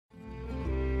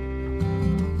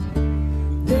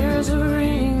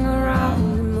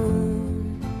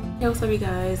Hey, what's up, you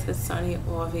guys? It's Sunny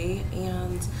Orvi,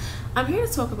 and I'm here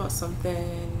to talk about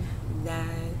something that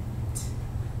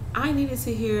I needed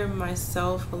to hear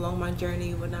myself along my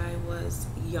journey when I was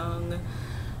young.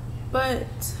 But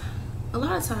a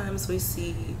lot of times we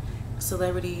see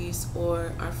celebrities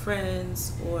or our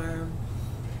friends or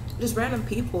just random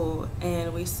people,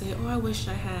 and we say, "Oh, I wish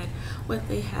I had what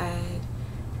they had.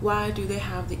 Why do they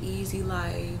have the easy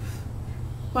life?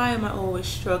 Why am I always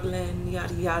struggling?"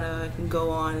 Yada yada. I can go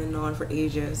on and on for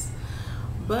ages.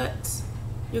 But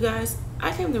you guys,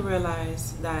 I came to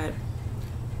realize that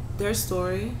their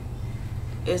story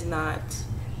is not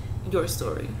your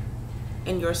story,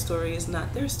 and your story is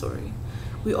not their story.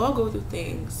 We all go through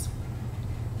things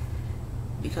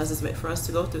because it's meant for us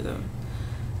to go through them.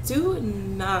 Do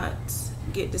not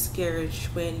get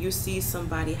discouraged when you see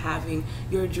somebody having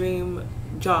your dream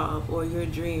job or your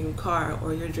dream car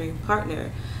or your dream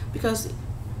partner, because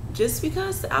just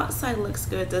because the outside looks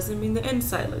good doesn't mean the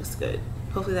inside looks good.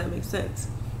 Hopefully that makes sense.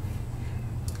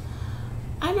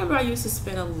 I remember I used to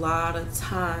spend a lot of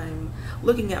time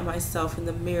looking at myself in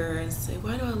the mirror and say,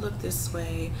 why do I look this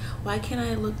way? Why can't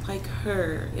I look like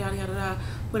her? Yada yada yada,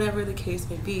 whatever the case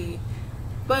may be.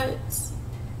 But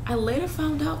I later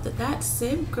found out that that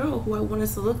same girl who I wanted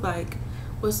to look like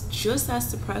was just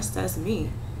as depressed as me.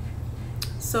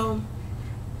 So,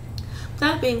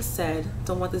 that being said,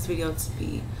 don't want this video to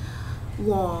be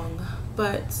long,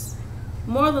 but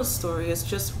moral of the story is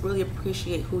just really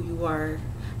appreciate who you are,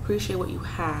 appreciate what you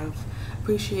have,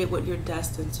 appreciate what you're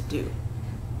destined to do.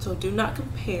 So do not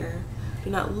compare,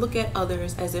 do not look at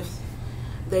others as if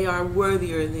they are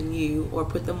worthier than you or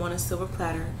put them on a silver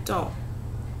platter. Don't.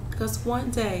 Because one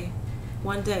day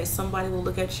somebody will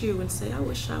look at you and say, I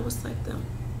wish I was like them.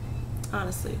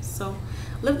 Honestly. So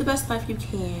live the best life you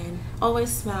can. Always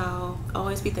smile.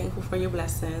 Always be thankful for your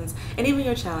blessings and even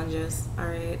your challenges.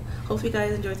 Alright. Hope you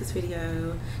guys enjoyed this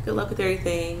video. Good luck with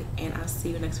everything, and I'll see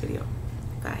you next video.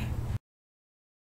 Bye.